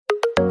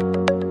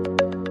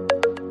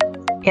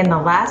In the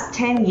last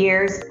 10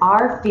 years,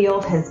 our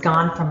field has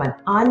gone from an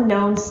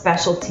unknown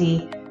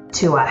specialty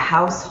to a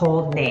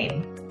household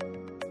name.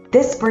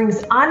 This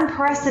brings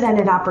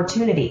unprecedented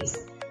opportunities,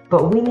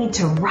 but we need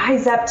to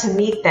rise up to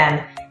meet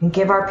them and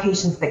give our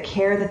patients the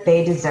care that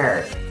they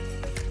deserve.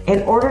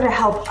 In order to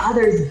help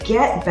others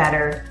get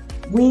better,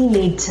 we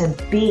need to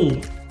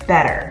be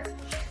better.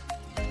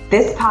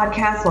 This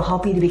podcast will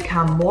help you to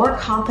become more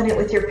confident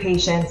with your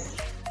patients,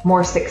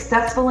 more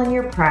successful in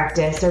your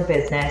practice or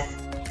business,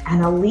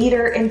 and a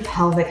leader in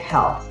pelvic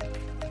health.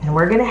 And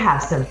we're going to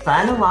have some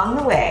fun along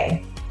the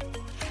way.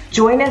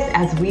 Join us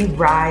as we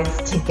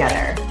rise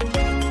together.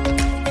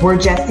 We're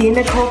Jesse and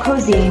Nicole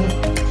Cozine,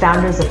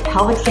 founders of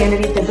Pelvic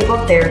Sanity Physical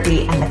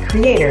Therapy and the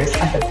creators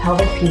of the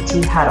Pelvic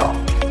PT Huddle.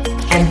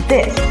 And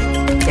this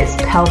is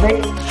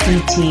Pelvic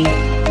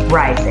PT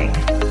Rising.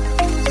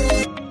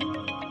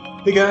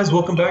 Hey guys,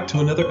 welcome back to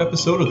another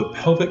episode of the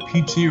Pelvic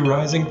PT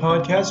Rising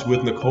podcast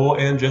with Nicole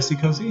and Jesse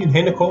Cozine.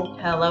 Hey Nicole.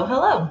 Hello,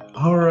 hello.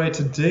 All right,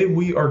 today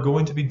we are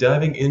going to be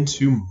diving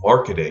into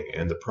marketing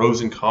and the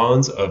pros and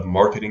cons of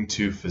marketing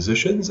to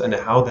physicians and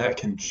how that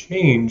can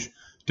change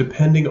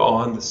depending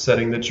on the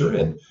setting that you're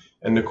in.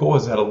 And Nicole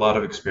has had a lot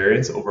of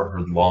experience over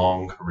her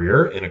long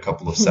career in a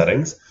couple of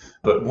settings,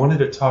 but wanted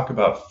to talk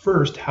about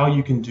first how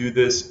you can do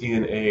this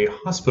in a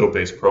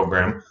hospital-based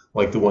program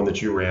like the one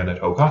that you ran at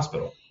Hoag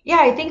Hospital. Yeah,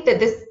 I think that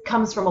this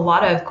comes from a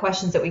lot of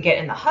questions that we get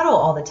in the huddle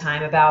all the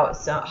time about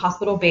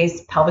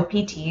hospital-based pelvic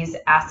PTs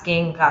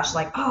asking,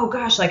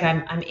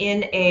 I'm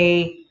in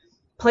a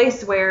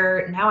place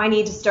where now I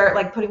need to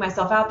start putting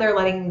myself out there,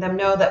 letting them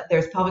know that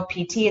there's pelvic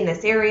PT in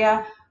this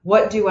area.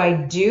 What do I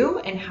do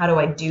and how do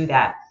I do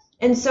that?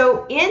 And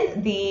so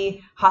in the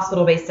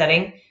hospital-based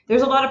setting,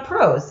 there's a lot of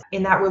pros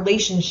in that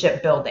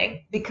relationship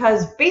building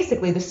because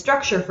basically the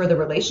structure for the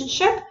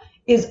relationship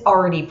is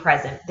already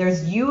present.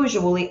 There's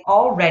usually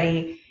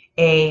already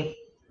a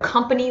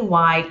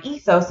company-wide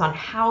ethos on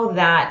how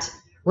that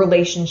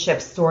relationship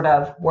sort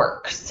of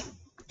works.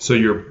 So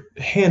you're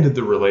handed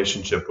the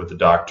relationship with the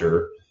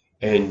doctor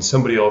and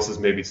somebody else is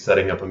maybe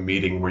setting up a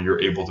meeting where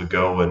you're able to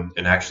go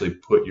and actually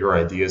put your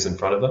ideas in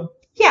front of them?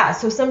 Yeah,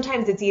 so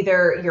sometimes it's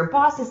either your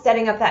boss is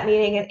setting up that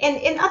meeting, and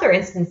in other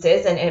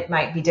instances, and it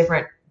might be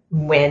different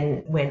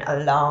when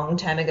a long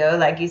time ago,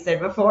 like you said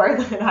before,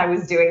 that I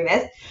was doing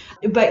this.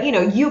 But,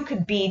 you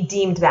could be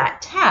deemed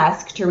that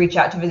task to reach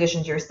out to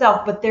physicians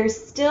yourself, but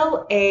there's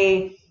still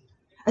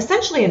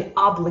essentially an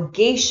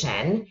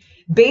obligation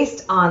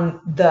based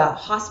on the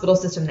hospital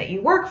system that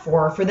you work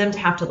for them to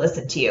have to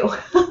listen to you.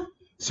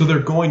 So they're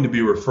going to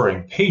be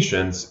referring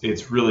patients.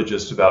 It's really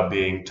just about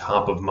being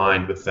top of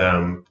mind with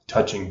them,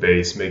 touching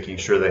base, making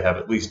sure they have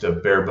at least a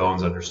bare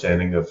bones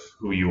understanding of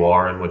who you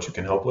are and what you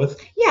can help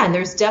with. Yeah, and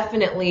there's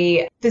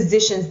definitely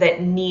physicians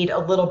that need a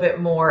little bit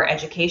more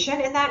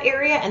education in that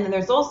area. And then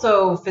there's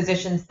also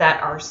physicians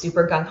that are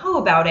super gung-ho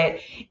about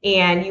it.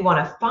 And you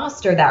want to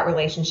foster that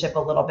relationship a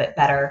little bit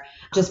better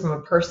just from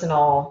a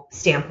personal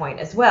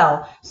standpoint as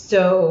well.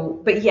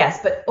 So,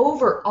 but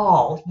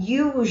overall,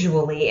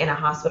 usually in a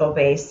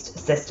hospital-based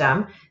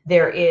system,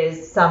 there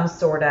is some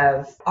sort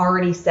of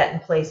already set in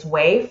place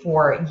way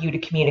for you to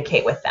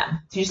communicate with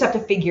them. So you just have to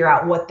figure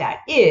out what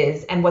that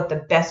is and what the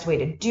best way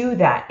to do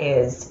that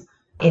is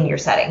in your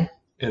setting.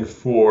 And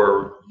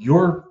for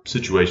your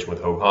situation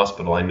with Hoag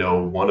Hospital, I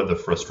know one of the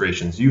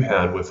frustrations you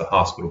had with the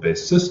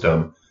hospital-based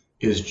system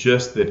is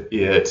just that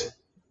it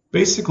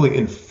basically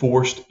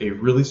enforced a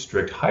really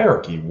strict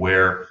hierarchy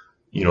where,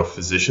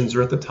 physicians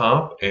are at the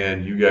top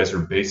and you guys are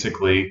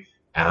basically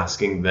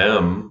asking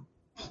them,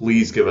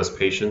 please give us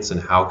patients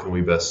and how can we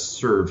best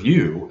serve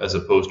you, as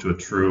opposed to a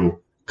true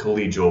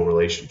collegial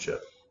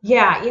relationship.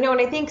 Yeah, and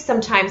I think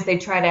sometimes they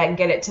try to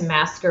get it to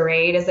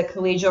masquerade as a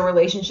collegial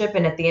relationship.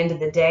 And at the end of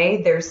the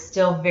day, there's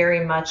still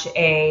very much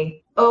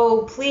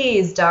oh,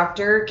 please,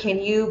 doctor, can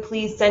you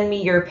please send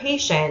me your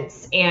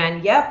patients?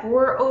 And yep,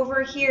 we're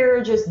over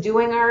here just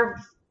doing our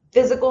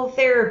physical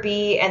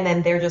therapy. And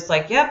then they're just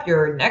like, yep,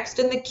 you're next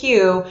in the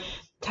queue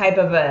type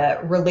of a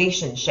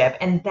relationship.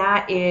 And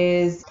that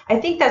is,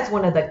 I think that's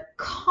one of the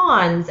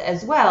cons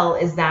as well,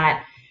 is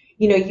that,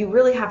 you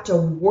really have to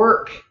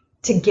work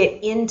to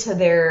get into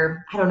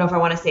their, I don't know if I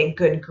want to say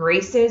good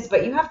graces,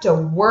 but you have to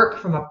work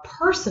from a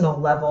personal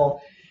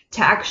level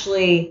to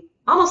actually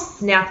almost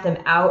snap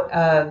them out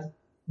of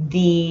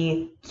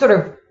the sort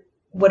of,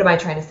 what am I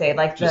trying to say?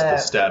 The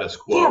status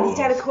quo. Yeah, the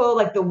status quo,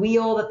 like the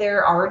wheel that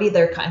they're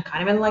kind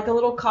of in like a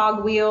little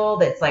cog wheel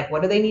that's like,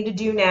 what do they need to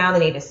do now? They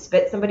need to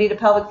spit somebody to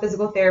pelvic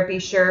physical therapy.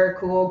 Sure,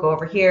 cool, go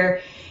over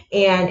here.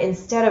 And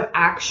instead of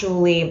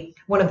actually,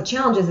 one of the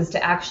challenges is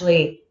to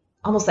actually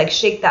almost like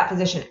shake that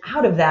physician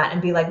out of that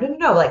and be like,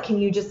 no, can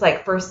you just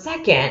for a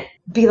second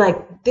be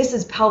like, this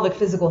is pelvic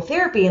physical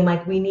therapy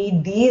and we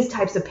need these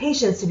types of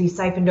patients to be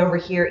siphoned over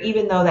here,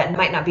 even though that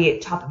might not be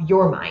at top of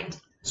your mind.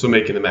 So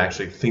making them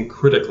actually think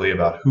critically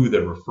about who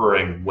they're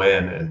referring,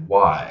 when, and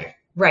why.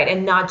 Right,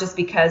 and not just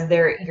because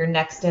you're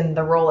next in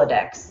the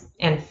Rolodex.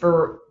 And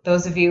for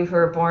those of you who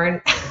are born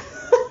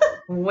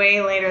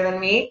way later than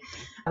me,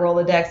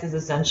 Rolodex is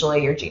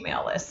essentially your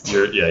Gmail list.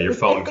 Your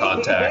phone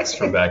contacts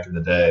from back in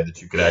the day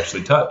that you could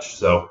actually touch.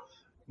 So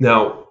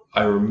now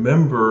I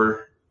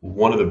remember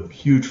one of the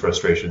huge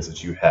frustrations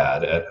that you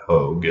had at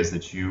Hoag is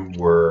that you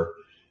were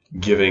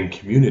giving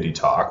community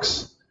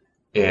talks,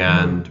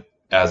 and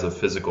as a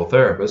physical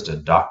therapist, a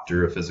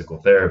doctor of physical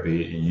therapy,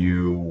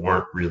 you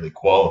weren't really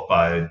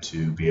qualified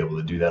to be able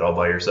to do that all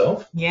by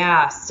yourself.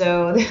 Yeah.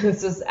 So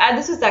this was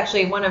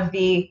actually one of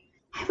the,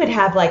 I would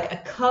have like a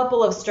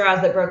couple of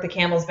straws that broke the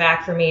camel's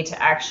back for me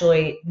to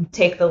actually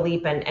take the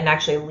leap and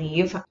actually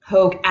leave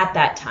Hoag at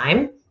that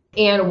time.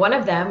 And one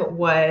of them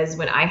was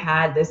when I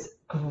had this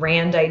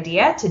grand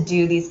idea to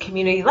do these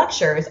community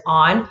lectures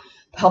on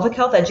pelvic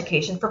health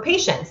education for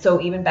patients.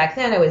 So even back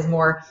then, I was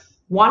more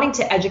wanting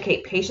to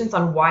educate patients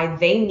on why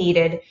they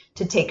needed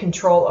to take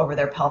control over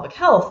their pelvic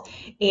health.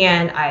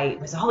 And I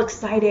was all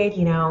excited,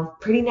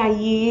 pretty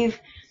naive,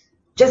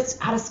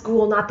 just out of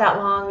school, not that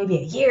long, maybe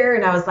a year.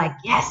 And I was like,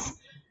 yes,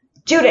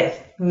 Judith,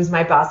 who's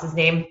my boss's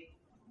name.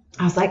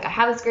 I was like, I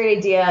have this great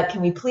idea.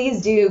 Can we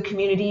please do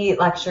community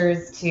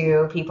lectures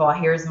to people?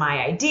 Here's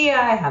my idea.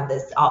 I have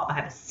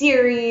a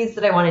series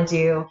that I want to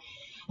do.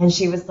 And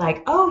she was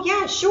like, oh,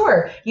 yeah,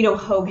 sure.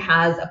 Hoag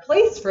has a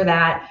place for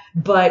that,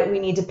 but we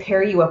need to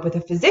pair you up with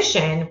a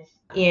physician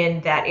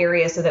in that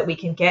area so that we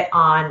can get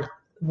on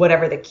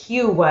whatever the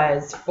queue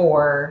was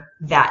for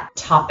that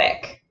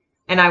topic.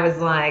 And I was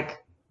like,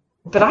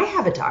 but I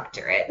have a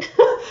doctorate.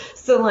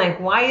 So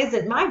why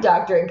isn't my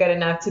doctorate good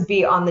enough to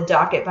be on the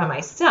docket by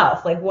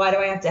myself? Why do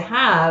I have to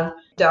have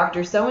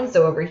Dr.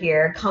 So-and-so over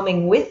here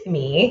coming with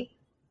me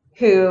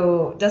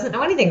who doesn't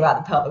know anything about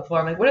the pelvic floor?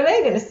 I'm like, what are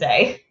they going to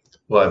say?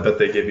 Well, I bet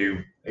they give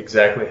you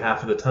exactly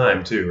half of the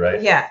time too,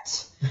 right? Yeah.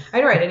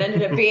 I know, right? It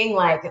ended up being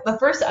the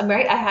first time,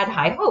 right? I had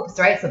high hopes,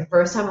 right? So the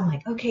first time I'm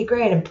like, okay,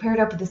 great. I'm paired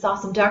up with this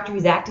awesome doctor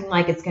who's acting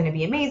like it's going to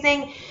be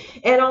amazing.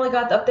 And all I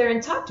got up there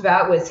and talked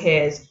about was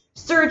his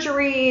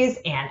surgeries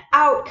and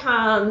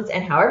outcomes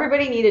and how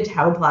everybody needed to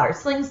have a bladder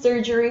sling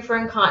surgery for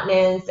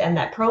incontinence and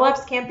that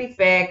prolapse can't be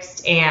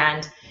fixed.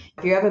 And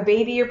if you have a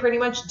baby, you're pretty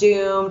much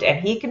doomed and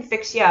he can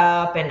fix you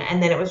up.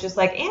 And then it was just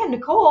like, and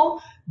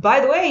Nicole, by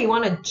the way, you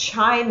want to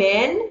chime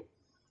in?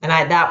 And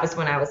that was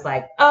when I was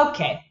like,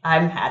 okay,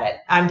 I've had it.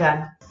 I'm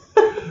done.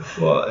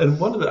 Well,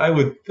 and I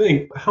would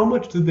think, how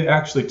much did they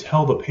actually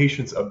tell the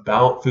patients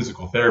about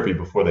physical therapy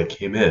before they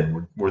came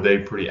in? Were they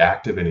pretty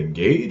active and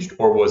engaged,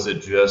 or was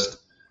it just,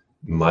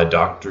 my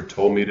doctor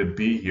told me to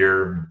be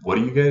here. What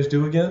do you guys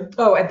do again?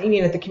 Oh, you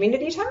mean at the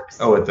community talks?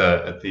 Oh,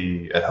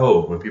 at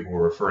Hoag, when people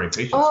were referring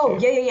patients to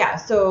you. Yeah.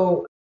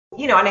 So,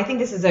 and I think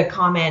this is a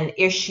common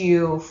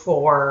issue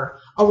for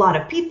a lot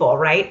of people,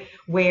 right?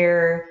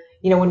 Where,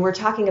 when we're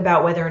talking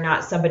about whether or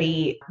not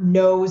somebody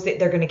knows that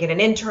they're going to get an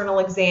internal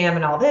exam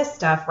and all this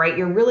stuff, right?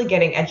 You're really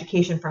getting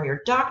education from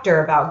your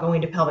doctor about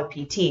going to pelvic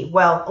PT.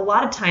 Well, a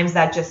lot of times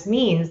that just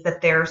means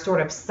that they're sort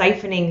of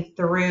siphoning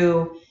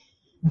through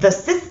the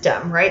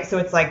system, right? So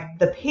it's like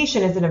the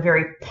patient is in a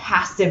very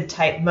passive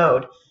type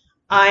mode.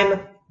 I'm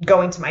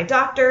going to my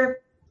doctor.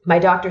 My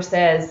doctor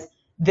says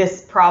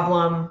this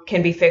problem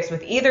can be fixed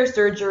with either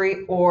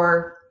surgery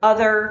or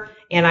other,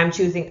 and I'm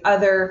choosing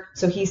other.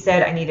 So he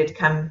said I needed to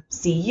come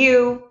see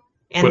you.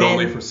 And but then,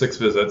 only for 6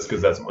 visits,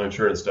 because that's what my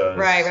insurance does.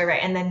 Right.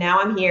 And then now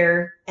I'm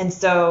here. And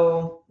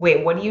so,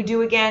 wait, what do you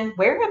do again?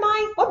 Where am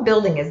I? What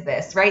building is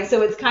this? Right.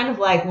 So it's kind of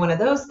like one of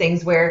those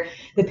things where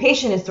the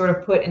patient is sort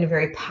of put in a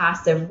very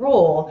passive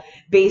role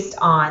based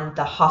on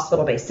the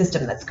hospital-based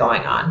system that's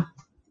going on.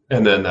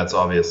 And then that's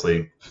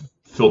obviously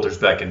filters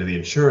back into the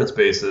insurance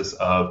basis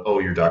of, oh,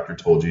 your doctor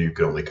told you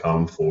could only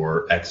come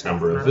for X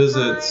number of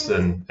visits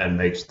and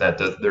makes that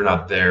they're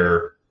not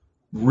there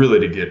really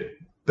to get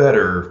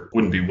better,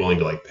 wouldn't be willing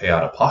to pay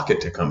out of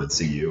pocket to come and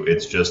see you.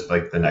 It's just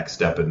the next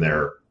step in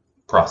their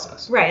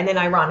process. Right. And then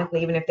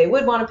ironically, even if they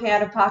would want to pay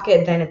out of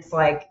pocket, then it's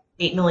 $8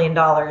 million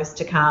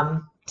to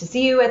come to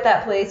see you at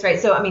that place. Right.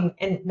 So,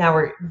 and now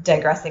we're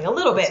digressing a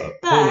little bit.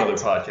 But whole other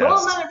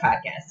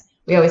podcast.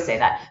 We always say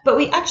that. But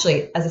we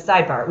actually, as a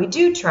sidebar, we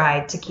do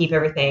try to keep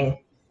everything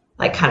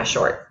kind of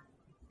short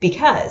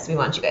because we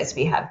want you guys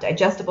to have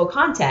digestible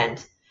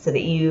content so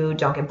that you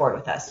don't get bored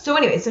with us. So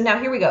anyway, so now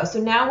here we go.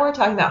 So now we're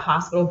talking about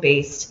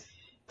hospital-based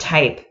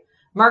type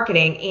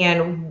marketing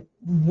and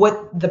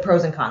what the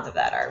pros and cons of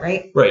that are,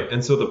 right? Right.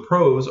 And so the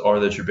pros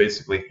are that you're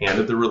basically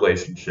handed the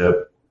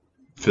relationship.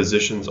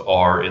 Physicians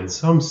are, in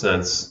some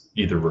sense,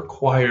 either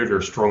required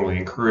or strongly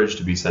encouraged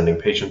to be sending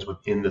patients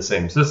within the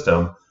same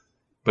system.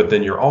 But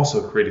then you're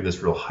also creating this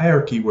real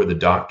hierarchy where the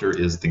doctor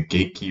is the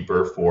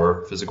gatekeeper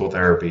for physical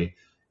therapy,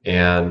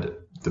 and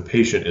the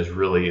patient is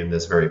really in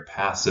this very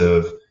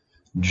passive,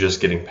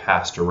 just getting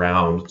passed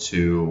around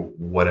to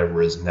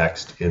whatever is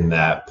next in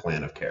that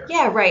plan of care.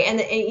 Yeah, right. And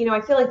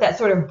I feel like that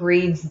sort of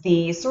breeds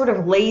the sort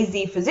of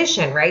lazy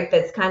physician, right?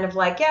 That's kind of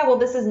like, yeah, well,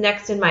 this is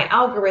next in my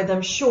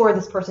algorithm. Sure,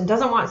 this person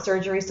doesn't want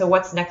surgery. So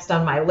what's next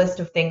on my list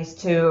of things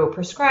to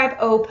prescribe?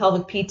 Oh,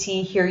 pelvic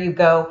PT, here you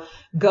go.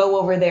 Go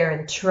over there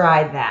and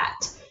try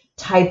that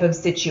type of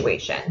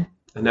situation.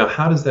 And now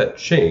how does that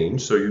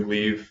change? So you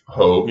leave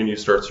Hoag and you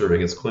start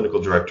serving as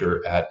clinical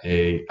director at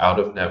a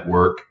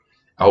out-of-network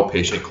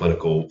outpatient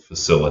clinical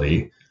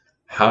facility.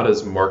 How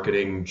does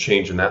marketing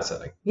change in that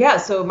setting? Yeah,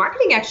 so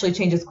marketing actually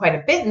changes quite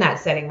a bit in that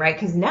setting, right?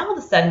 Because now all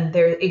of a sudden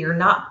you're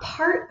not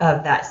part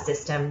of that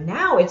system.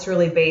 Now it's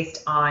really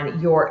based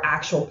on your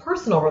actual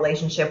personal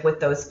relationship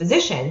with those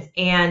physicians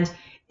and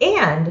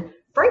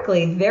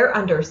frankly, their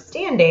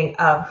understanding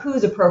of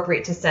who's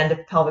appropriate to send to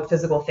pelvic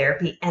physical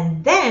therapy.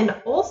 And then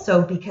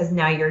also because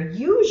now you're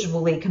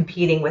usually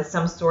competing with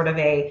some sort of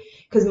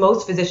because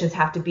most physicians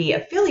have to be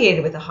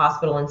affiliated with a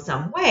hospital in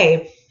some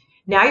way.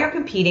 Now you're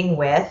competing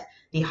with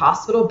the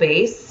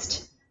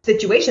hospital-based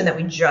situation that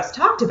we just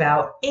talked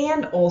about.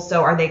 And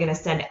also, are they going to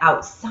send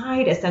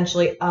outside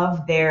essentially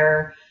of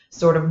their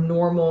sort of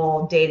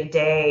normal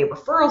day-to-day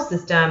referral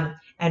system?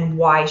 And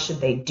why should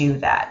they do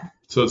that?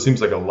 So it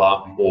seems like a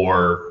lot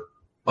more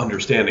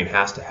understanding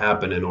has to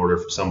happen in order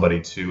for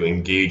somebody to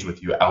engage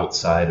with you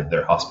outside of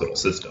their hospital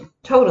system.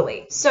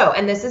 Totally. So,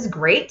 and this is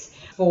great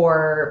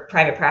for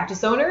private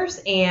practice owners,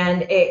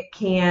 and it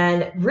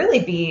can really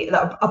be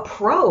a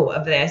pro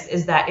of this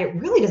is that it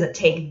really doesn't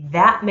take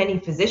that many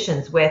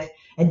physicians with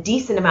a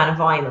decent amount of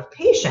volume of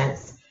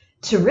patients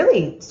to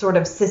really sort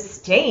of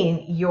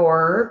sustain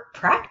your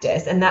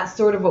practice. And that's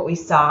sort of what we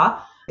saw.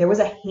 There was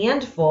a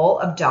handful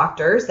of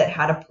doctors that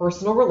had a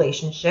personal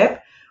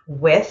relationship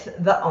with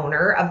the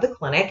owner of the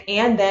clinic,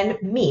 and then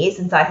me,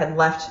 since I had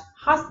left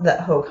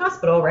the Hoag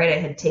Hospital, right? I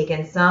had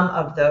taken some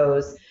of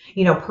those,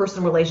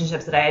 personal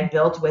relationships that I had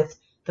built with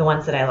the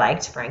ones that I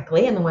liked,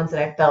 frankly, and the ones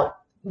that I felt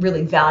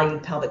really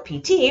valued pelvic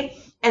PT.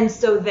 And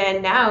so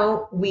then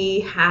now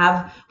we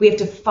have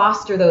to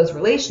foster those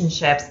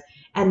relationships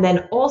and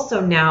then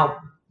also now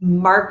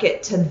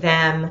market to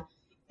them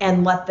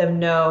and let them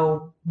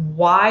know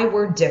why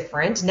we're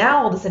different.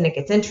 Now all of a sudden it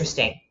gets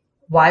interesting.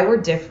 Why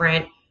we're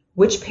different,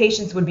 which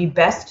patients would be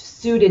best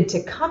suited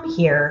to come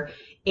here,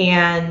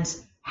 and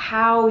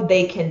how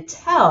they can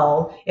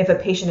tell if a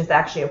patient is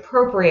actually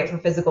appropriate for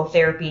physical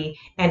therapy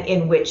and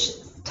in which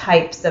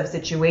types of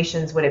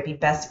situations would it be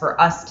best for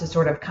us to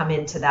sort of come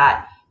into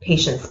that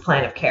patient's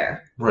plan of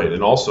care. Right.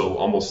 And also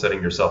almost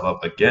setting yourself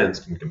up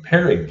against and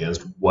comparing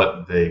against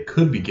what they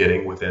could be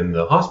getting within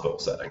the hospital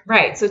setting.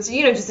 Right. So it's,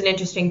 just an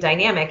interesting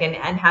dynamic, and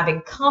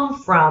having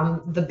come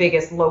from the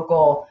biggest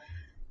local,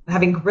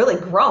 having really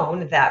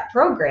grown that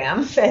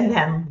program and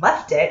then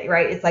left it,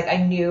 right? It's like I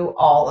knew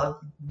all of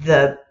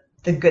the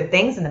good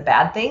things and the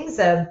bad things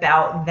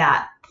about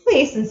that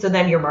place. And so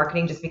then your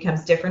marketing just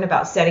becomes different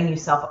about setting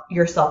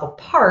yourself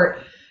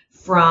apart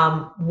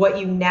from what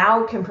you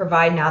now can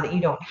provide now that you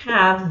don't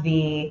have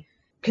the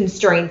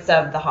constraints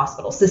of the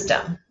hospital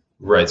system.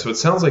 Right. So it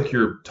sounds like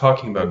you're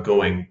talking about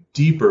going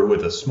deeper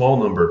with a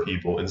small number of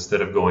people instead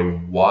of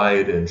going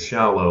wide and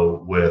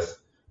shallow with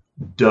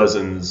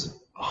dozens,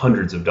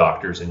 hundreds of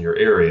doctors in your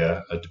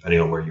area, depending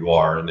on where you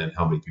are and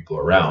how many people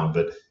are around.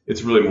 But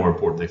it's really more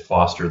important they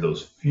foster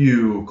those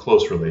few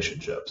close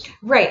relationships.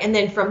 Right. And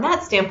then from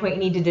that standpoint, you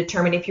need to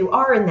determine, if you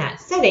are in that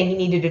setting, you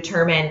need to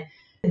determine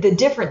the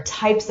different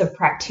types of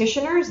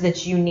practitioners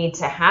that you need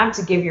to have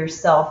to give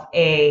yourself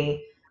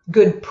a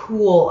good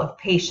pool of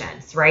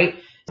patients, right?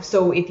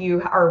 So if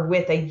you are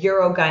with a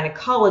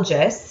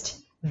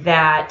urogynecologist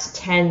that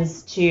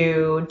tends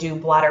to do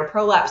bladder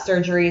prolapse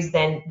surgeries,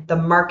 then the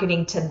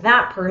marketing to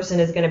that person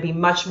is going to be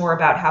much more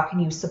about how can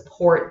you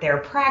support their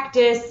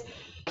practice?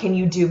 Can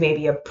you do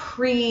maybe a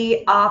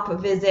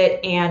pre-op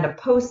visit and a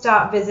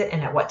post-op visit,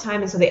 and at what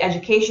time? And so the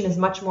education is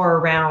much more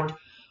around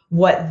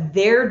what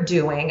they're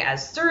doing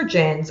as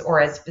surgeons or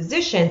as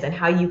physicians and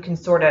how you can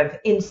sort of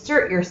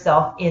insert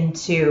yourself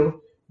into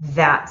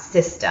that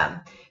system.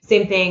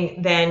 Same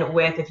thing then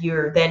with, if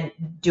you're then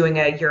doing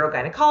a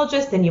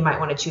urogynecologist, then you might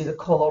want to choose a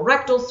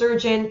colorectal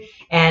surgeon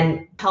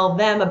and tell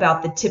them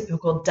about the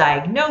typical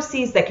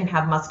diagnoses that can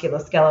have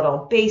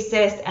musculoskeletal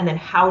basis and then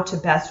how to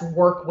best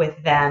work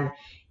with them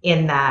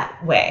in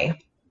that way.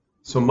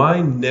 So my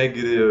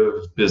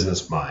negative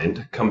business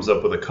mind comes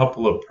up with a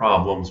couple of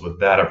problems with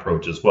that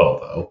approach as well,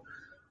 though.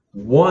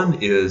 One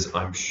is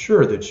I'm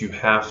sure that you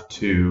have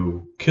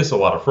to kiss a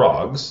lot of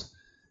frogs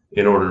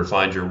in order to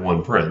find your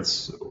one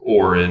prince,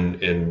 or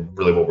in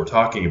really what we're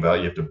talking about,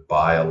 you have to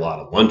buy a lot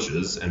of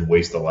lunches and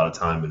waste a lot of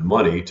time and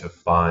money to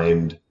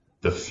find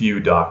the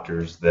few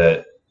doctors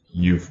that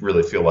you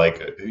really feel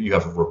like you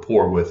have a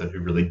rapport with and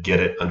who really get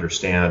it,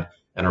 understand,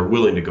 and are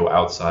willing to go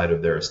outside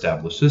of their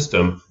established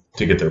system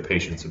to get their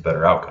patients a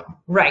better outcome.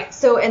 Right.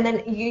 So, and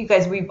then you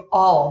guys, we've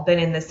all been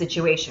in this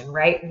situation,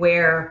 right?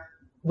 Where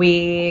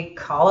we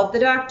call up the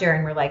doctor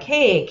and we're like,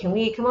 hey, can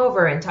we come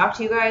over and talk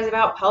to you guys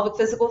about pelvic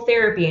physical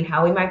therapy and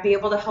how we might be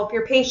able to help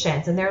your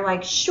patients? And they're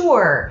like,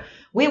 sure,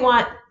 we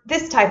want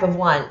this type of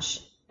lunch.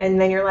 And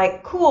then you're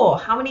like, cool,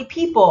 how many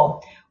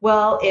people?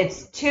 Well,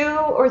 it's 2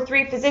 or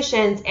 3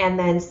 physicians and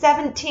then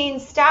 17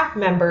 staff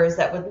members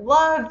that would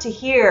love to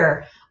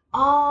hear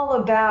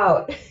all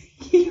about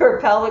your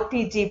pelvic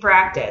PT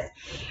practice.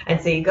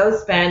 And so you go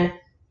spend a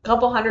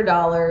couple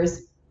 $100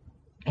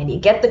 and you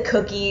get the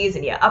cookies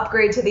and you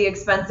upgrade to the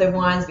expensive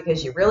ones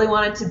because you really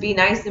want it to be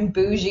nice and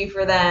bougie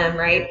for them,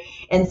 right?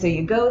 And so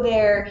you go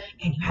there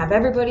and you have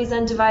everybody's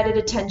undivided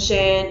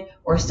attention,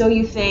 or so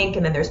you think,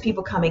 and then there's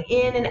people coming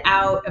in and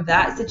out of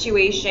that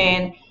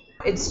situation.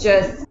 It's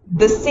just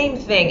the same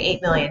thing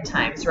 8 million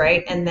times,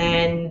 right? And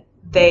then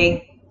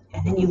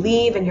you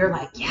leave and you're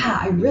like, yeah,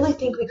 I really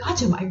think we got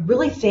to them. I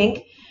really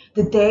think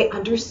that they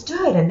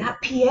understood, and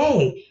that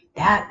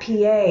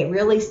PA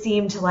really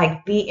seemed to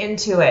like be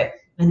into it.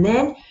 And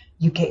then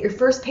you get your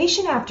first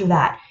patient after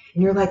that,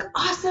 and you're like,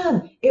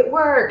 awesome, it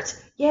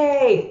worked.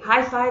 Yay,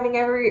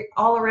 high-fiving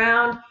all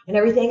around and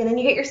everything. And then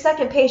you get your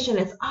second patient.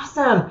 It's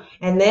awesome.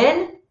 And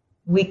then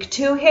week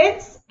 2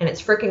 hits, and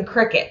it's freaking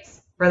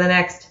crickets for the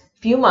next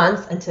few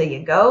months until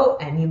you go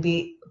and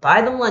you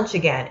buy them lunch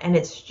again. And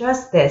it's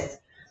just this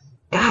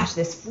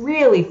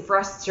really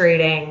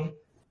frustrating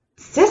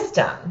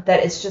system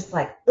that it's just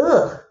like,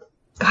 ugh,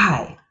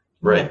 guy.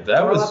 Right.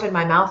 That was up in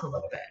my mouth a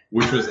little bit.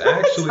 Which was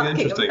actually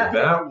interesting.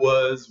 That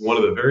was one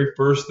of the very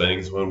first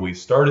things when we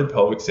started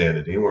Pelvic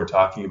Sanity, and we're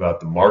talking about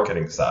the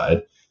marketing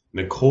side.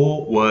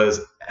 Nicole was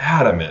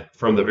adamant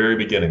from the very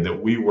beginning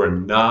that we were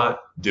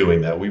not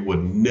doing that. We would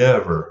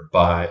never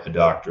buy a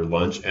doctor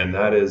lunch, and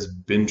that has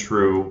been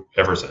true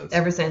ever since.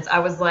 Ever since. I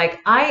was like,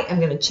 I am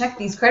going to check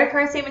these credit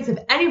card statements if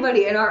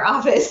anybody in our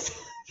office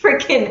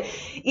freaking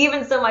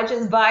even so much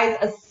as buys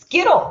a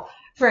Skittle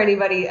for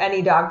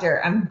any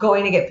doctor. I'm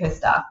going to get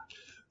pissed off.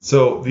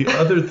 So the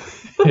other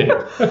thing,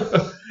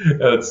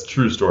 that's a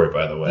true story,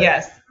 by the way.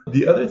 Yes.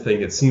 The other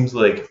thing, it seems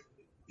like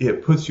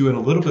it puts you in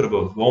a little bit of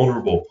a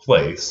vulnerable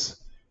place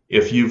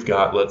if you've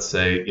got, let's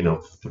say,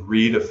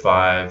 3 to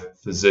 5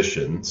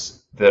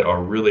 physicians that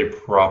are really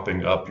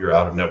propping up your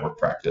out-of-network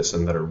practice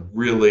and that are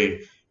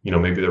really,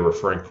 maybe they're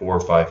referring 4 or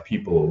 5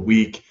 people a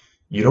week.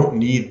 You don't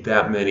need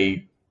that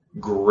many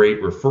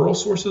great referral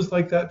sources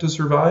like that to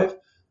survive.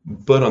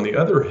 But on the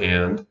other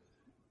hand,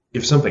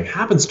 if something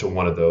happens to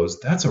one of those,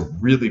 that's a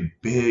really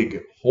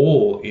big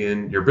hole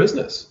in your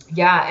business.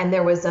 Yeah. And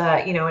there was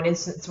an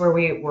instance where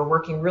we were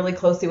working really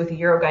closely with a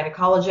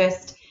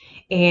urogynecologist,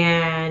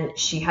 and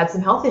she had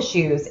some health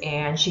issues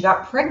and she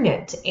got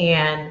pregnant,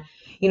 and,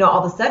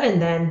 all of a sudden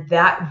then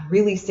that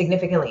really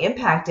significantly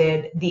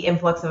impacted the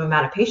influx of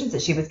amount of patients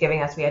that she was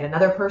giving us. We had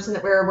another person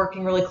that we were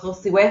working really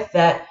closely with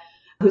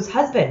whose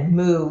husband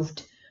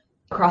moved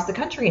across the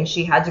country, and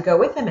she had to go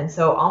with him. And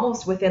so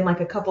almost within like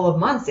a couple of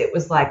months, it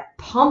was like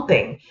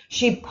pumping.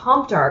 She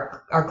pumped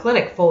our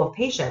clinic full of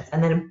patients,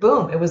 and then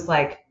boom, it was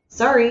like,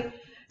 sorry.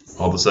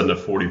 All of a sudden a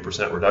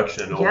 40%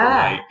 reduction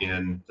overnight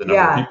in the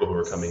number of people who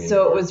were coming in.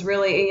 So it was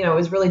really, it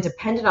was really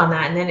dependent on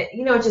that. And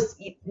then, just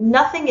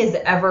nothing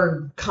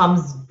ever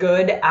comes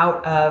good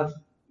out of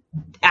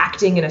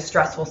acting in a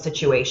stressful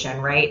situation,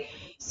 right?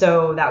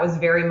 So that was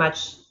very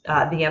much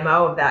the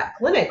MO of that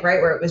clinic,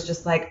 right? Where it was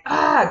just like,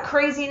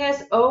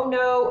 craziness. Oh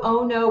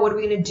no. What are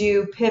we going to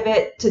do?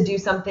 Pivot to do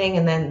something.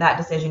 And then that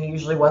decision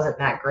usually wasn't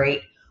that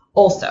great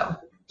also.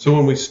 So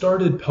when we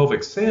started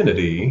Pelvic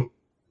Sanity,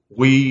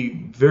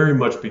 we very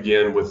much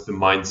began with the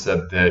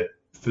mindset that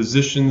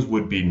physicians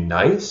would be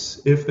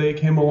nice if they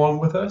came along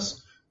with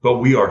us, but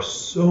we are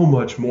so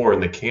much more in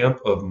the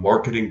camp of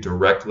marketing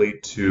directly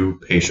to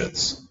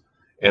patients.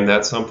 And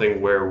that's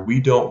something where we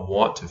don't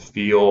want to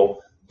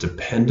feel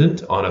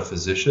dependent on a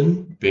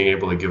physician being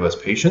able to give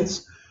us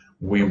patients.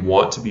 We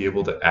want to be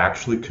able to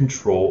actually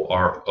control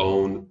our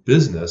own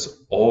business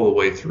all the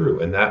way through.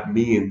 And that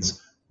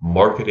means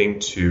marketing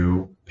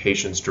to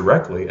patients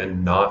directly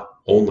and not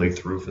only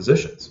through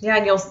physicians. Yeah,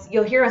 and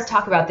you'll hear us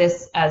talk about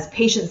this as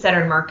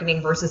patient-centered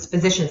marketing versus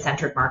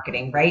physician-centered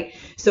marketing, right?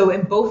 So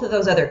in both of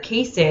those other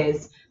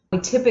cases, we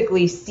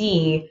typically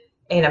see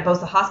in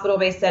both the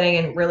hospital-based setting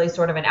and really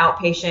sort of an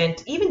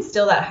outpatient, even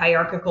still that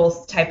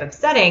hierarchical type of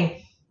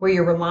setting, where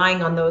you're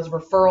relying on those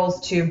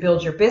referrals to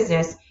build your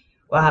business,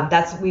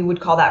 we would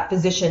call that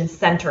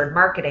physician-centered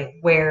marketing,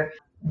 where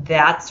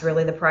that's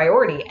really the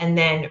priority. And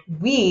then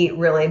we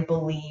really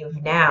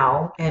believe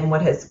now, and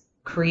what has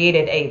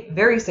created a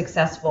very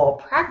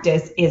successful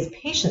practice is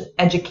patient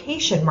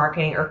education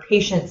marketing or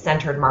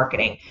patient-centered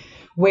marketing,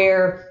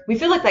 where we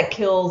feel like that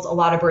kills a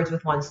lot of birds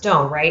with one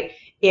stone, right?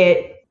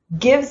 It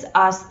gives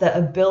us the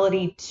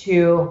ability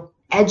to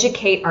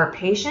educate our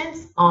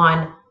patients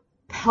on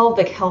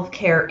pelvic health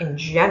care in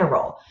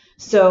general.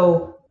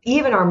 So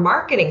even our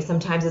marketing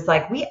sometimes is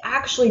like, we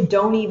actually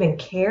don't even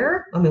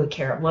care. I mean, we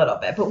care a little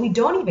bit, but we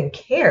don't even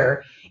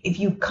care if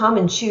you come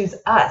and choose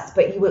us.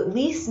 But you at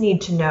least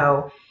need to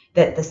know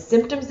that the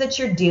symptoms that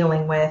you're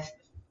dealing with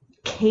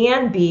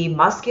can be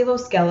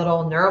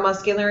musculoskeletal,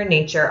 neuromuscular in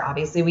nature.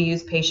 Obviously, we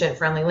use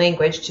patient-friendly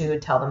language to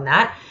tell them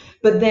that.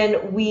 But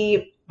then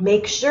we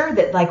make sure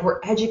that we're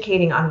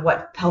educating on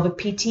what pelvic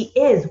PT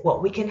is,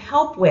 what we can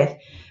help with,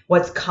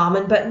 what's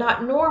common but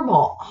not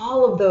normal,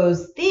 all of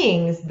those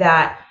things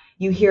that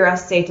you hear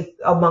us say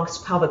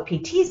amongst pelvic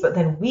PTs, but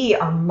then we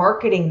are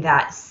marketing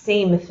that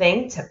same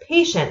thing to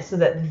patients so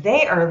that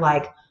they are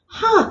like,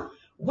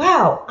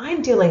 wow,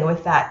 I'm dealing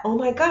with that. Oh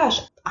my gosh,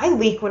 I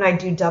leak when I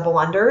do double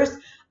unders.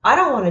 I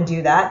don't want to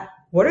do that.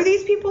 What are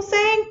these people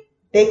saying?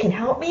 They can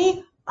help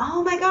me.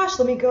 Oh my gosh,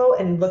 let me go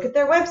and look at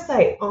their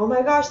website. Oh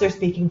my gosh, they're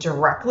speaking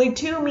directly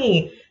to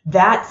me.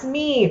 That's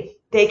me.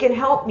 They can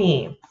help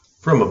me.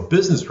 From a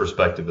business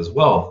perspective as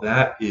well,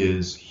 that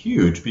is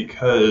huge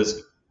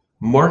because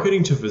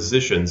marketing to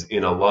physicians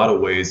in a lot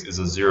of ways is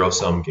a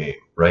zero-sum game,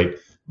 right?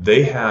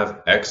 They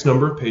have X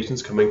number of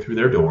patients coming through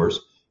their doors,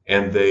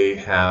 and they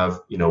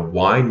have,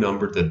 Y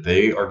number that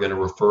they are going to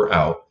refer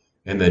out.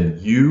 And then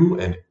you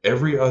and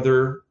every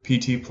other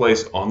PT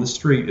place on the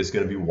street is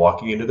going to be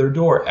walking into their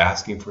door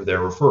asking for their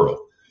referral.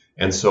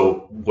 And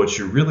so what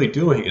you're really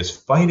doing is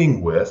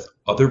fighting with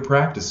other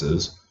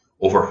practices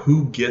over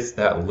who gets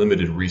that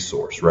limited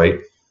resource, right?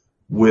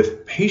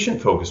 With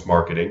patient-focused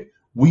marketing,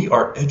 we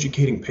are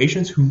educating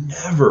patients who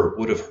never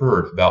would have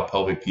heard about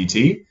pelvic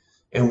PT,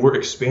 and we're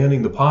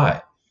expanding the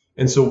pie.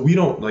 And so we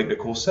don't, like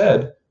Nicole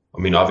said,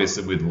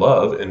 obviously we'd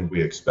love and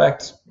we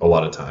expect a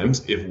lot of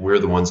times if we're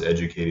the ones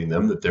educating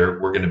them that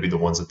we're going to be the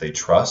ones that they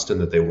trust and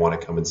that they want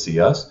to come and see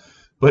us.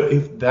 But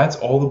if that's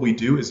all that we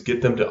do is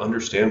get them to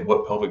understand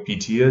what pelvic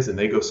PT is and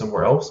they go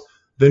somewhere else,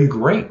 then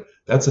great.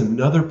 That's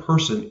another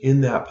person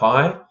in that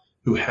pie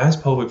who has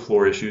pelvic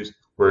floor issues.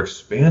 We're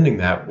expanding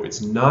that.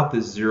 It's not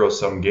this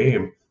zero-sum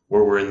game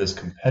where we're in this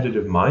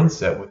competitive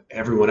mindset with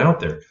everyone out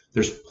there.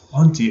 There's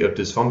plenty of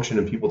dysfunction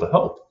and people to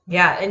help.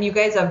 Yeah, and you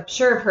guys I'm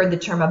sure have heard the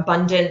term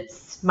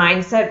abundance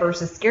mindset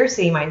versus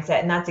scarcity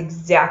mindset, and that's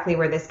exactly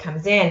where this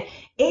comes in.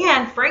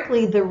 And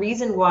frankly,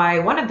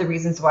 one of the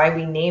reasons why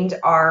we named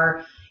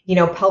our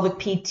pelvic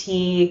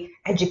PT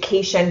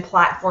education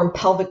platform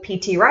Pelvic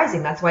PT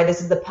Rising. That's why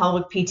this is the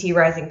Pelvic PT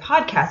Rising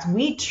podcast.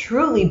 We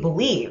truly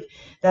believe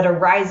that a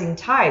rising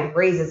tide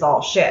raises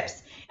all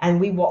ships, and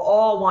we will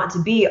all want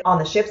to be on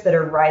the ships that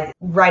are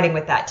riding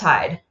with that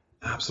tide.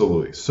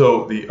 Absolutely.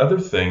 So the other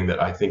thing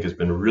that I think has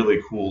been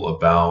really cool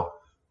about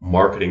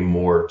marketing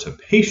more to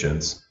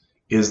patients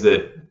is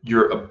that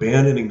you're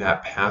abandoning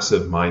that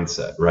passive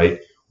mindset, right?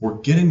 We're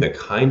getting the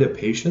kind of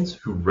patients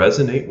who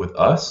resonate with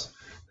us,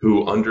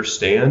 who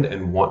understand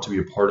and want to be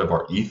a part of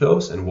our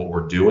ethos and what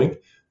we're doing.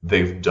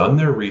 They've done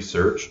their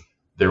research.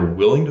 They're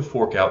willing to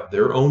fork out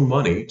their own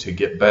money to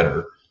get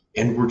better.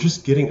 And we're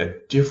just getting a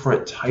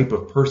different type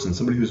of person,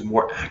 somebody who's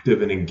more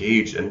active and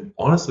engaged and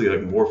honestly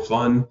more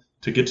fun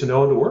to get to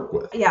know and to work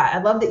with. Yeah, I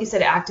love that you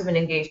said active and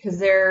engaged because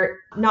they're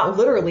not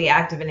literally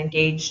active and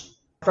engaged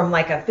from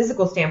a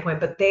physical standpoint,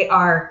 but they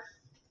are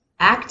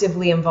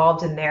actively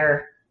involved in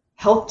their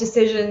health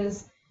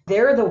decisions.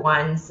 They're the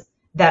ones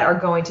that are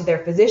going to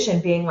their physician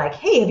being like,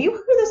 hey, have you heard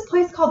of this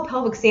place called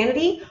Pelvic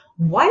Sanity?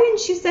 Why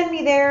didn't you send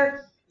me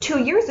there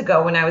 2 years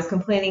ago when I was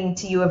complaining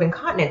to you of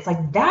incontinence?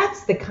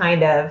 That's the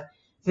kind of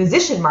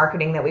physician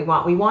marketing that we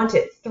want. We want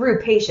it through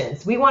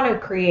patients. We want to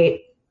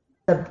create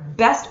the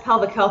best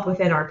pelvic health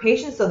within our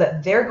patients so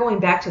that they're going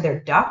back to their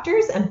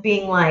doctors and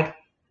being like,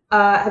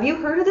 have you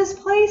heard of this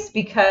place?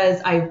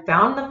 Because I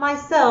found them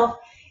myself,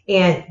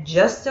 and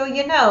just so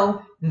you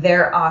know,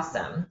 they're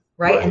awesome,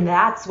 right? And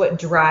that's what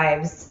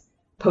drives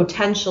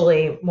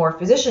potentially more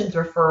physicians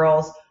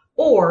referrals.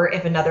 Or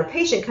if another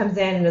patient comes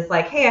in and is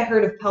like, hey, I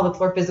heard of pelvic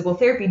floor physical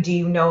therapy. Do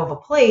you know of a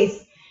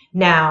place?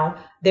 Now,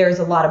 there's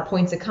a lot of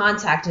points of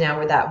contact now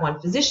where that one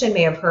physician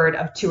may have heard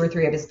of 2 or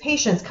 3 of his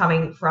patients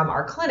coming from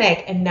our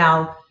clinic, and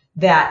now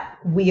that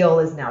wheel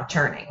is now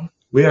turning.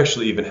 We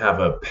actually even have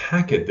a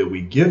packet that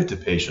we give to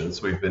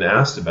patients. We've been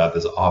asked about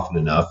this often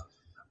enough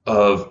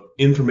of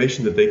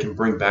information that they can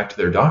bring back to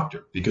their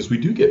doctor, because we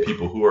do get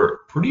people who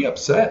are pretty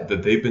upset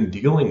that they've been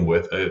dealing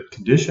with a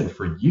condition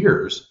for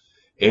years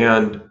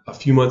and a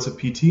few months of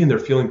PT and they're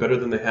feeling better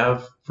than they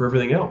have for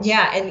everything else.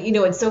 Yeah. And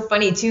it's so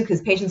funny too,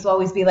 because patients will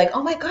always be like,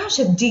 oh my gosh,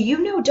 do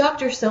you know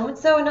Dr.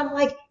 So-and-so? And I'm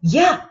like,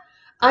 yeah,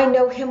 I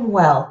know him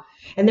well.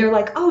 And they're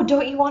like, oh,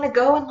 don't you want to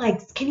go and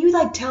can you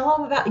tell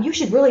him about, you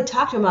should really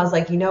talk to him. I was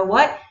like, you know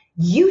what?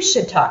 You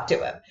should talk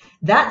to him.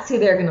 That's who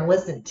they're going to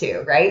listen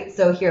to, right?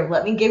 So here,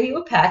 let me give you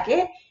a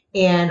packet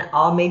and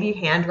I'll maybe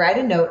handwrite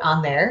a note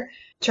on there.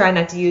 Try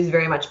not to use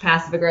very much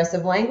passive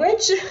aggressive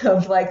language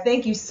of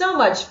thank you so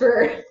much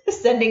for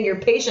sending your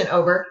patient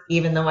over,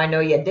 even though I know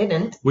you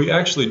didn't. We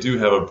actually do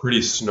have a pretty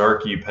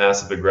snarky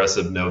passive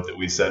aggressive note that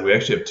we send. We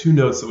actually have 2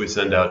 notes that we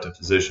send out to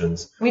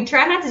physicians. We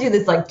try not to do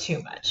this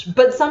too much,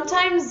 but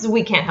sometimes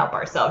we can't help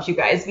ourselves, you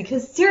guys,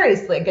 because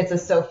seriously, it gets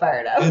us so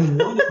fired up. And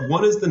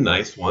one is the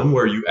nice one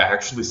where you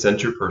actually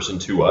sent your person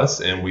to us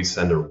and we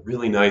send a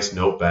really nice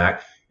note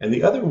back. And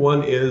the other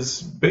one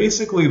is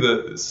basically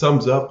the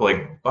sums up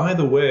by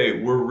the way,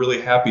 we're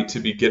really happy to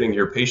be getting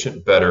your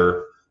patient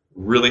better.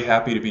 Really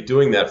happy to be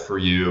doing that for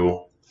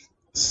you.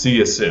 See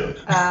you soon.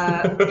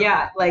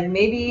 Yeah,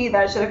 maybe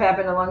that should have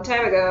happened a long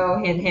time ago.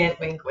 Hint,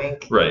 hint, wink,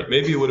 wink. Right.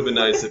 Maybe it would have been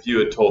nice if you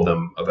had told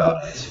them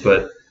about it.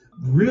 But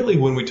really,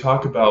 when we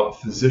talk about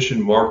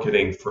physician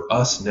marketing for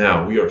us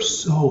now, we are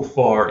so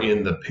far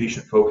in the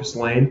patient-focused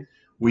lane.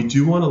 We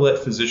do want to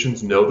let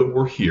physicians know that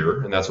we're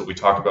here. And that's what we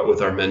talk about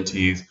with our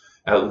mentees.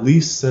 At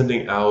least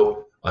sending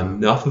out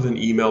enough of an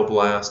email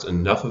blast,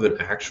 enough of an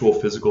actual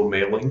physical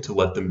mailing to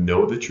let them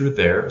know that you're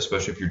there,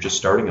 especially if you're just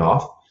starting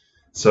off.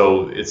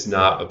 So it's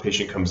not a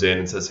patient comes in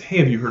and says, hey,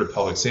 have you heard of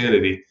Pelvic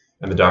Sanity?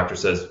 And the doctor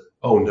says,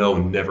 oh no,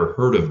 never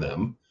heard of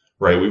them,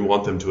 right? We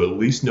want them to at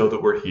least know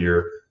that we're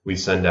here. We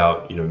send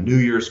out, New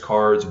Year's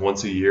cards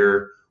once a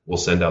year. We'll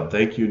send out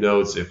thank you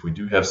notes if we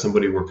do have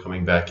somebody we're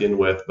coming back in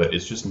with, but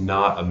it's just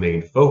not a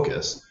main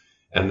focus.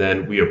 And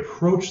then we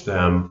approach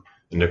them,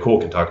 and Nicole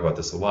can talk about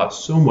this a lot,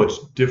 so much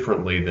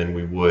differently than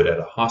we would at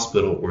a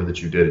hospital or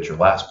that you did at your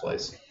last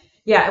place.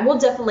 Yeah, and we'll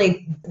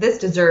definitely, this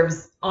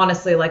deserves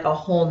honestly like a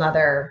whole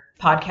nother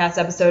podcast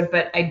episode,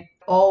 but I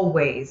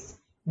always,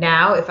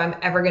 now, if I'm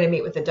ever going to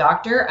meet with a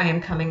doctor, I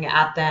am coming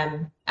at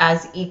them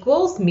as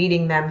equals,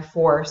 meeting them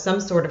for some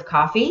sort of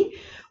coffee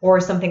or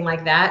something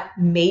like that,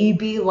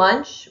 maybe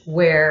lunch,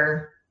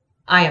 where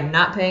I am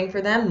not paying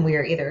for them. We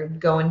are either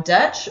going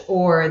Dutch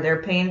or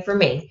they're paying for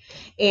me.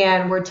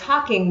 And we're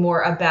talking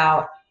more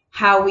about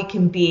how we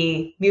can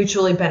be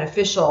mutually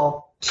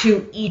beneficial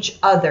to each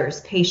other's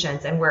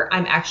patients, and where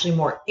I'm actually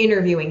more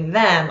interviewing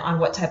them on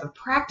what type of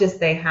practice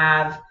they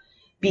have,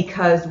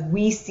 because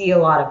we see a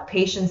lot of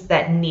patients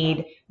that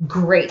need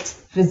great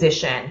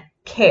physician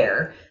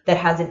care that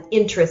has an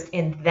interest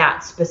in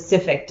that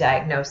specific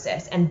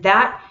diagnosis. And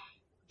that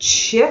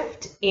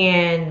shift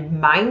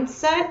in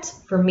mindset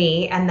for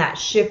me, and that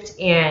shift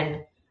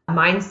in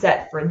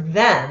mindset for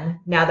them,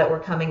 now that we're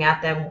coming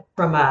at them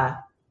from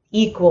a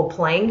equal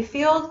playing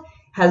field,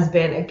 has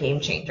been a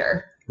game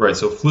changer. Right.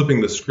 So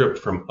flipping the script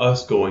from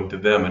us going to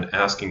them and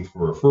asking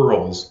for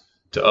referrals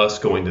to us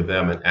going to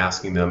them and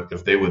asking them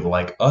if they would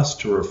like us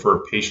to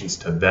refer patients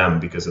to them,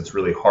 because it's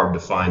really hard to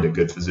find a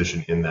good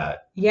physician in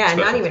that. Yeah, and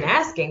not even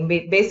asking,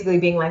 basically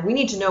being like, we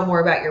need to know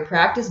more about your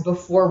practice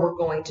before we're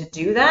going to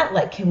do that.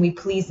 Like, can we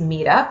please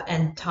meet up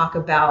and talk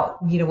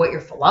about, what your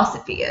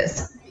philosophy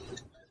is?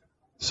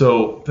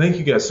 So thank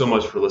you guys so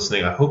much for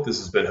listening. I hope this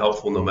has been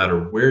helpful no matter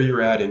where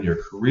you're at in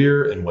your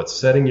career and what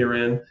setting you're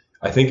in.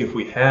 I think if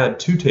we had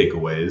 2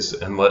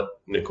 takeaways, and let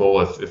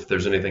Nicole, if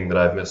there's anything that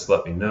I've missed,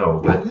 let me know.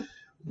 But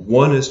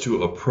one is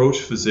to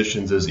approach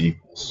physicians as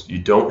equals. You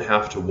don't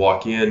have to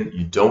walk in.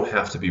 You don't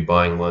have to be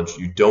buying lunch.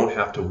 You don't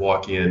have to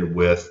walk in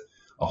with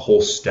a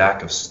whole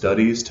stack of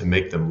studies to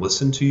make them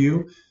listen to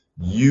you.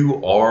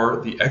 You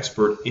are the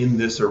expert in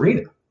this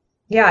arena.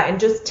 Yeah, and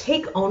just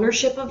take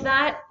ownership of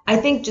that. I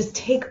think just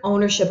take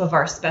ownership of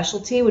our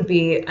specialty would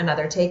be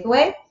another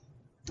takeaway.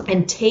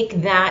 And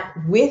take that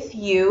with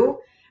you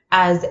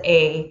as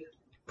a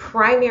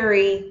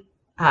primary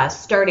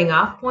starting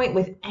off point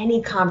with any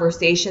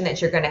conversation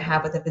that you're going to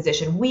have with a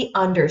physician. We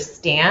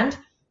understand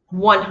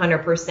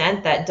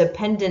 100% that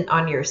dependent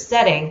on your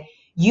setting,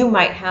 you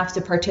might have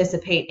to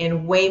participate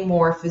in way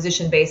more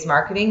physician-based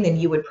marketing than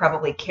you would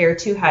probably care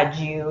to had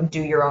you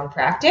do your own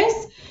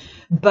practice.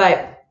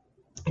 But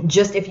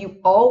just if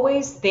you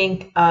always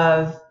think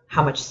of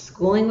how much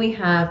schooling we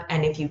have,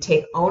 and if you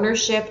take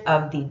ownership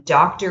of the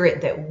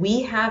doctorate that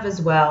we have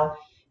as well,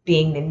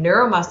 being the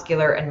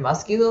neuromuscular and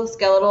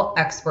musculoskeletal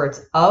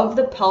experts of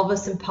the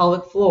pelvis and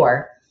pelvic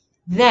floor,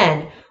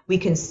 then we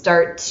can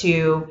start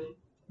to,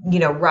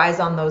 rise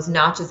on those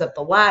notches of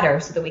the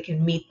ladder so that we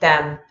can meet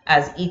them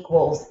as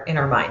equals in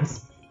our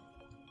minds.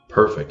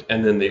 Perfect.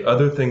 And then the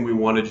other thing we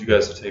wanted you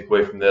guys to take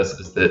away from this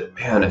is that,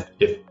 man,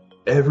 if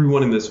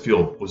everyone in this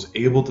field was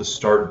able to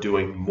start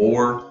doing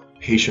more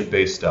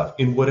patient-based stuff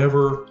in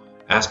whatever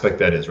aspect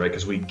that is, right?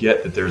 Because we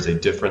get that there's a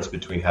difference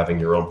between having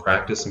your own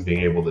practice and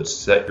being able to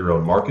set your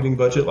own marketing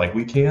budget like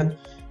we can,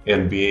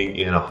 and being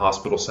in a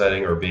hospital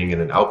setting or being in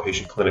an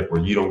outpatient clinic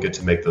where you don't get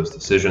to make those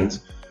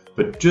decisions.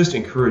 But just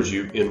encourage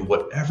you in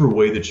whatever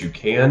way that you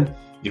can.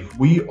 If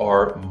we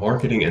are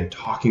marketing and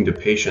talking to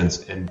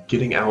patients and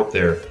getting out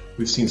there,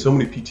 we've seen so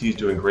many PTs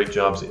doing great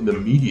jobs in the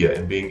media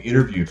and being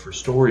interviewed for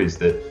stories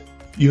that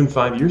even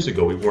 5 years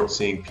ago, we weren't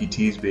seeing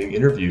PTs being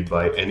interviewed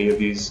by any of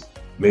these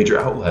major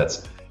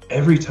outlets.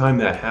 Every time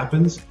that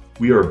happens,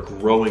 we are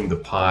growing the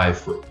pie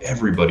for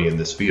everybody in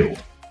this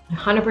field.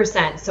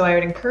 100%. So I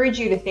would encourage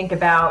you to think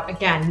about,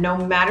 again, no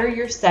matter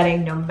your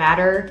setting, no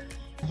matter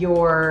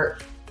your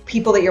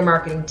people that you're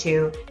marketing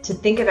to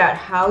think about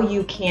how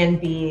you can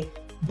be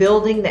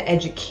building the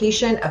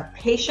education of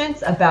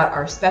patients about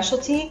our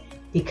specialty,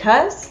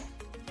 because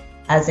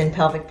as in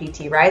pelvic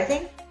PT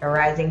Rising, a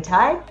rising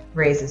tide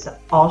raises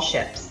all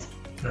ships.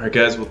 All right,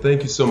 guys. Well,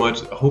 thank you so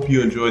much. I hope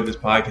you enjoyed this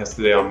podcast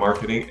today on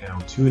marketing,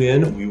 and tune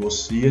in. We will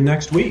see you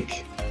next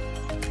week.